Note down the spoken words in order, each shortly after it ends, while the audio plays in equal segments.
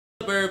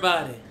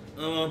everybody?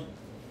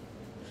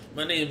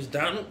 My name is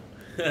Donald,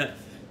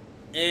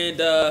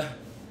 and I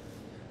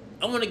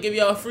want to give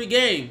y'all a free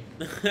game.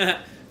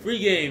 Free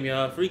game,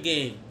 y'all. Free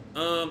game.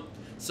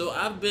 So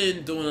I've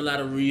been doing a lot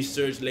of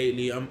research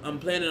lately. I'm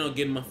planning on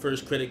getting my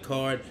first credit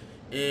card,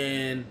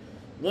 and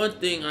one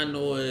thing I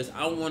know is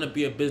I want to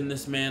be a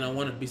businessman. I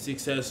want to be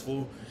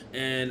successful,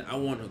 and I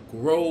want to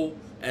grow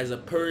as a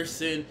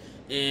person.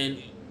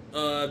 And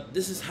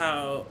this is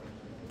how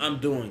I'm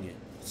doing it.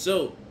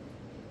 So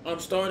I'm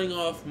starting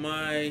off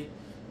my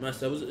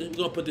stuff. We're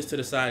gonna put this to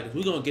the side because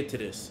we're gonna get to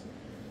this.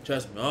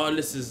 Trust me. All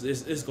this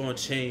is gonna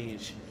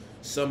change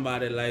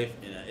somebody's life,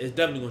 and it's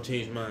definitely gonna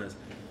change mine.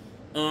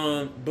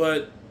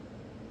 But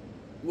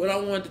what I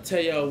wanted to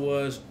tell y'all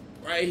was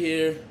right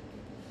here.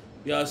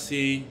 Y'all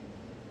see,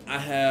 I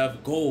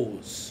have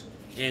goals,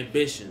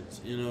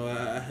 ambitions. You know,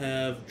 I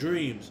have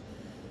dreams.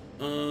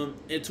 In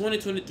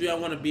 2023, I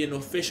want to be an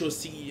official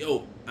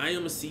CEO. I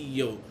am a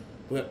CEO,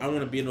 but I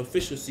want to be an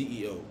official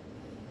CEO.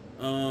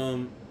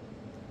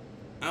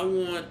 I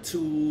want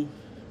to.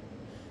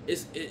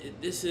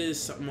 This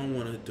is something I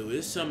want to do.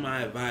 It's something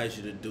I advise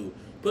you to do.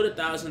 Put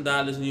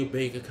 $1,000 in your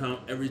bank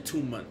account every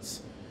 2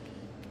 months.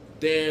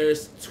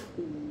 There's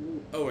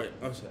two. Oh wait,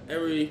 I'm sorry.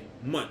 Every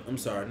month. I'm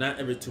sorry, not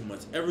every 2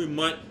 months. Every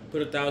month,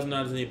 put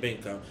 $1,000 in your bank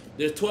account.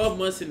 There's 12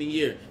 months in a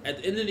year. At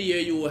the end of the year,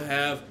 you will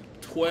have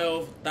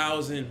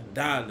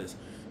 $12,000.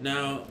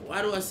 Now,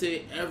 why do I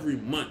say every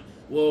month?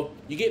 Well,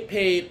 you get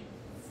paid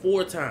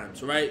 4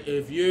 times, right?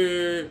 If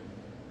your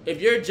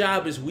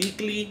job is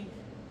weekly,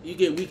 you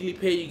get weekly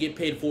pay. You get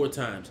paid 4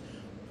 times.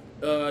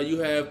 You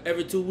have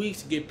every 2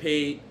 weeks. You get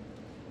paid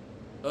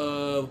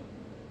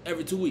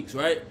every 2 weeks,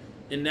 right?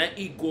 And that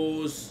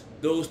equals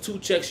those 2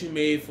 checks you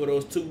made for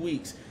those 2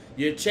 weeks.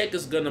 Your check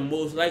is gonna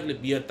most likely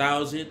be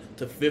 $1,000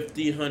 to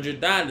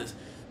 $1,500.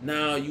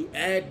 Now you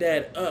add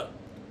that up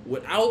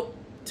without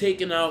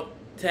taking out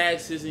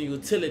taxes and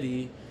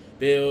utility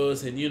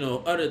bills and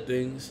other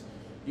things.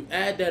 You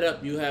add that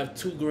up, you have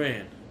 $2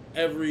 grand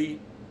every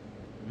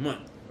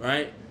month,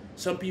 right?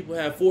 Some people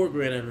have $4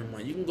 grand every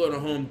month. You can go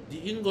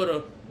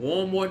to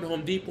Walmart and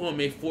Home Depot and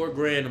make $4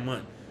 grand a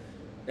month.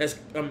 That's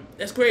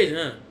crazy,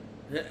 huh?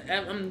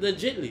 I'm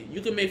legitly.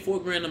 You can make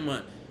 $4 grand a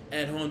month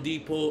at Home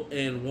Depot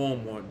and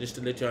Walmart, just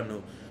to let y'all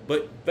know.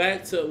 But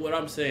back to what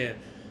I'm saying.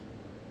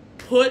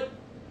 Put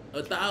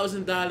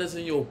 $1,000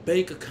 in your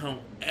bank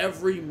account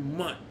every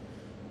month,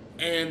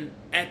 and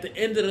at the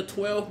end of the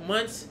 12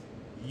 months,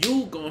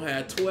 you gonna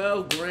have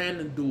 12 grand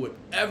to do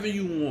whatever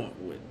you want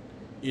with,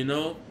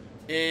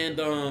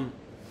 and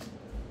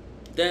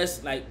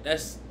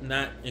that's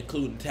not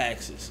including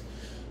taxes.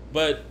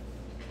 But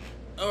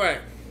all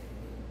right,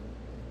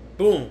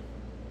 boom.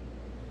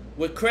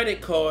 With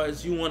credit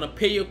cards, you want to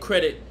pay your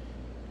credit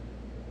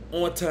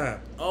on time.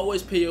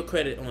 Always pay your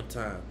credit on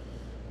time.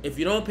 If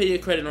you don't pay your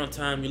credit on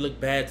time, you look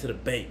bad to the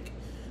bank.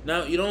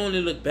 Now, you don't only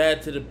look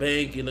bad to the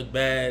bank, you look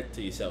bad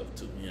to yourself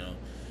too,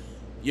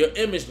 Your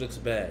image looks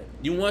bad.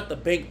 You want the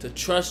bank to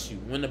trust you.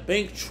 When the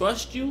bank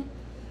trusts you,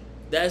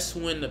 that's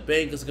when the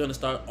bank is going to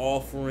start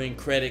offering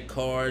credit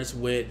cards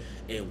with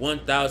a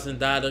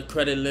 $1,000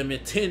 credit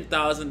limit, $10,000,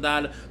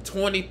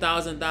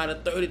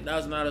 $20,000,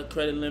 $30,000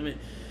 credit limit.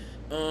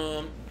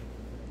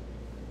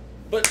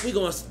 But we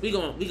gonna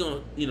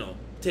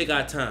take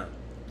our time.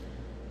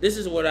 This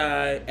is what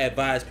I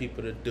advise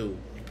people to do.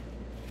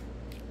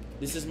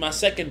 This is my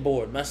second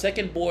board. My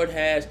second board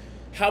has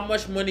how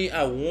much money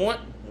I want,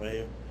 right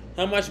here.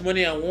 How much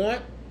money I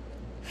want,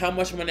 how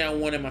much money I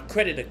want in my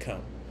credit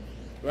account,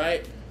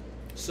 right?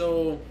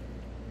 So,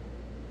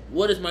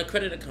 what is my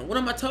credit account? What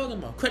am I talking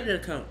about? Credit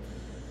account.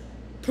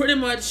 Pretty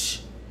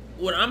much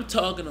what I'm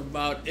talking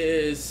about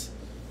is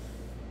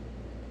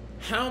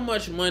how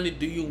much money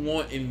do you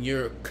want in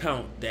your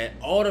account that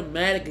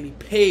automatically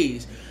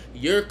pays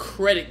your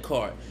credit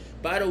card.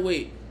 By the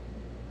way,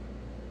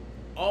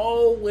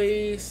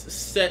 always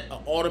set an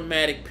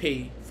automatic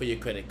pay for your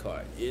credit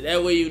card.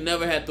 That way you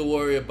never have to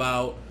worry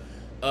about,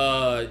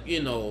 oh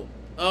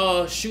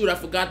shoot, I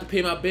forgot to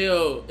pay my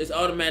bill. It's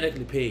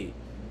automatically paid.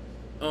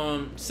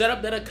 Set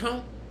up that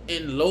account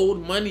and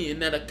load money in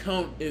that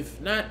account, if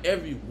not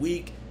every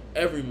week,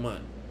 every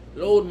month.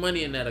 Load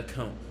money in that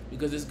account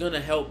because it's going to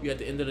help you at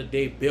the end of the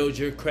day build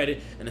your credit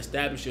and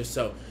establish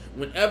yourself.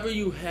 Whenever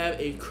you have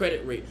a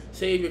credit rate,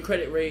 say if your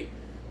credit rate,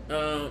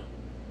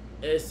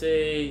 let's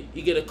say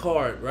you get a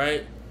card,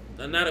 right?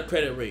 Not a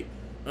credit rate.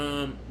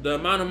 The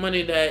amount of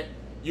money that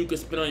you could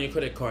spend on your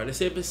credit card. Let's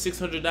say if it's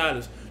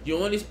 $600, you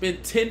only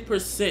spend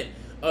 10%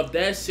 of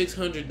that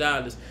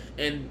 $600,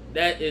 and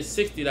that is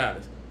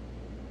 $60.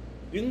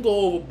 You can go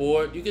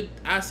overboard.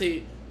 I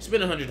say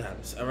spend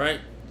 $100. All right.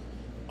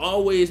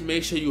 Always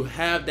make sure you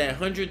have that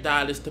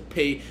 $100 to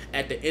pay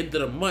at the end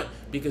of the month,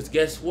 because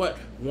guess what?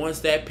 Once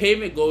that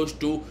payment goes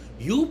through,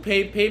 you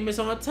pay payments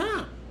on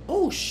time.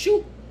 Oh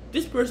shoot,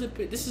 this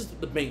is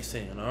the bank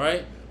saying. All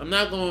right, I'm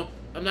not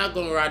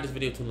gonna ride this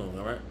video too long.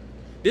 All right,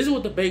 this is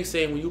what the bank's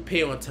saying when you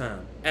pay on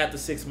time after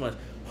 6 months.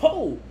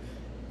 Oh,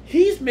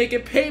 he's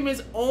making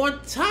payments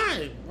on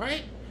time,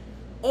 right?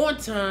 On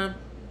time,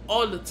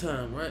 all the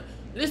time, right?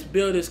 Let's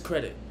build this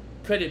credit.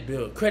 Credit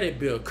bill, credit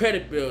bill,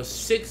 credit bill,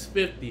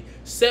 650,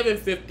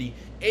 750,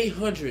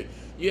 800.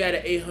 You at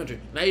an 800.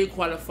 Now you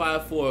qualify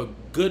for a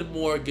good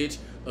mortgage,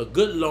 a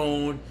good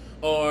loan,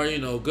 or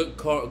good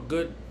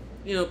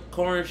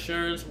car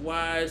insurance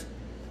wise.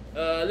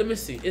 Let me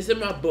see. It's in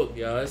my book,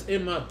 y'all. It's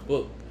in my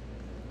book.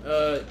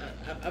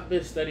 I've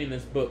been studying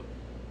this book.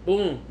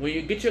 Boom. When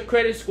you get your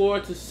credit score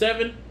to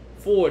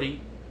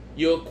 740,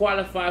 you'll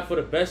qualify for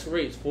the best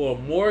rates for a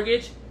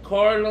mortgage,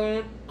 car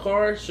loan,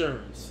 car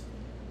insurance.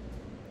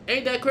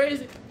 Ain't that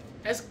crazy?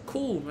 That's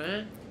cool,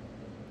 man.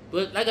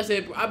 But like I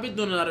said, I've been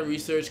doing a lot of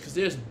research because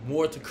there's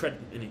more to credit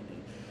than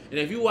anything. And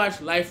if you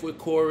watch Life with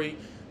Corey,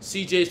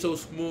 CJ So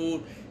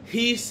Smooth,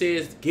 he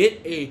says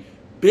get a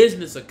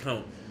business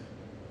account.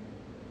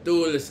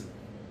 Dude, listen.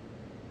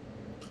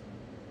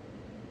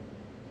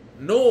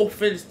 No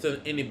offense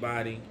to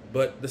anybody,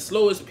 but the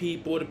slowest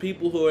people, the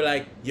people who are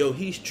like, yo,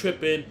 he's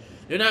tripping,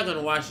 they're not going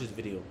to watch this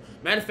video.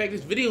 Matter of fact,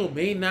 this video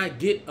may not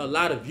get a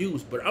lot of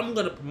views, but I'm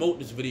going to promote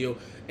this video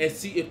and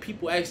see if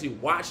people actually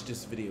watch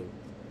this video.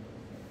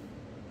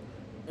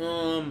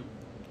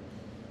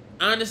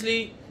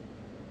 Honestly,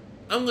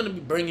 I'm going to be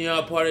bringing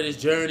y'all part of this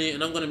journey,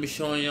 and I'm going to be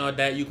showing y'all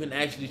that you can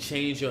actually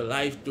change your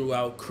life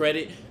throughout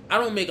credit. I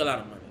don't make a lot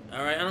of money,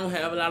 all right? I don't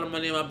have a lot of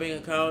money in my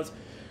bank accounts,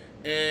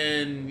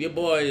 and your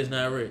boy is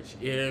not rich,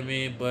 you know what I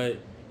mean? But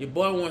your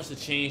boy wants to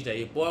change that.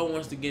 Your boy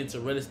wants to get into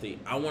real estate.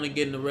 I want to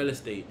get into real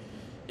estate.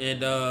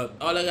 And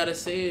all I got to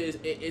say is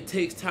it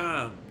takes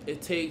time.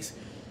 It takes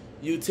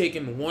you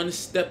taking one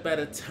step at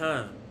a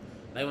time.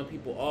 Like when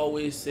people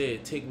always say,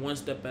 take one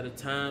step at a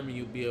time and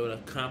you'll be able to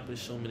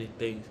accomplish so many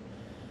things.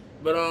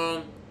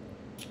 But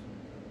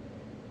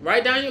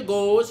write down your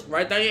goals,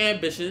 write down your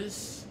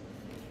ambitions,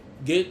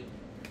 get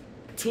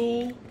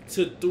 2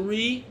 to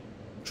 3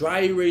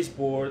 dry erase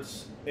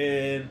boards,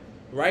 and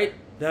write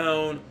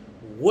down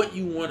what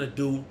you want to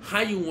do,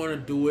 how you want to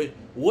do it,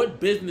 what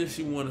business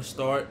you want to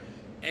start,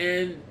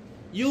 and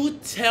you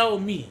tell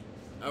me,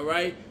 all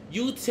right?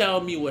 You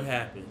tell me what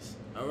happens,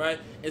 all right?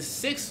 In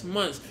 6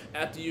 months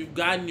after you've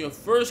gotten your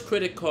first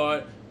credit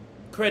card,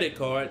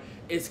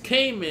 it's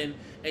came in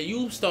and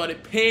you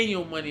started paying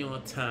your money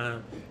on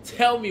time.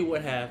 Tell me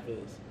what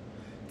happens.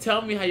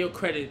 Tell me how your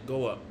credit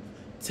go up.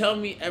 Tell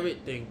me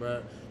everything,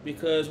 bro.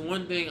 Because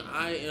one thing,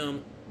 I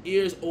am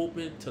ears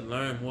open to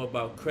learn more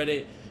about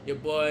credit. Your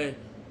boy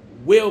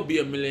will be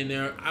a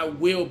millionaire. I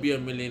will be a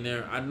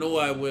millionaire. I know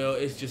I will.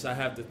 It's just I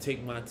have to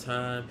take my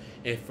time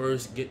and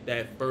first get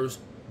that first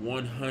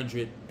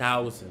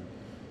 100,000.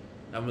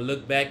 I'm gonna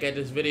look back at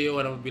this video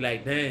and I'm gonna be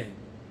like, dang,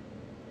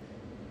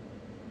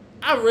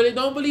 I really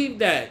don't believe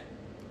that.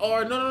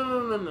 Or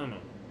no.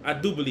 I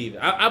do believe it.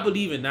 I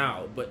believe it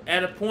now. But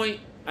at a point,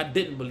 I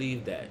didn't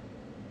believe that.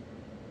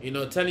 You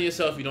know, telling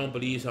yourself you don't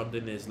believe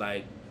something is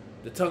like,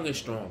 the tongue is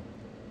strong.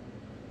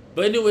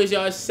 But anyways,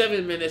 y'all, it's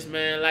 7 minutes,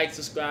 man. Like,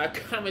 subscribe,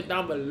 comment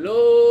down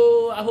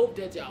below. I hope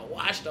that y'all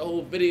watched the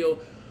whole video.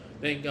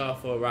 Thank y'all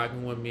for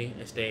rocking with me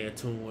and staying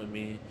tuned with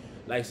me.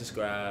 Like,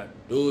 subscribe.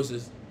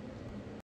 Deuces.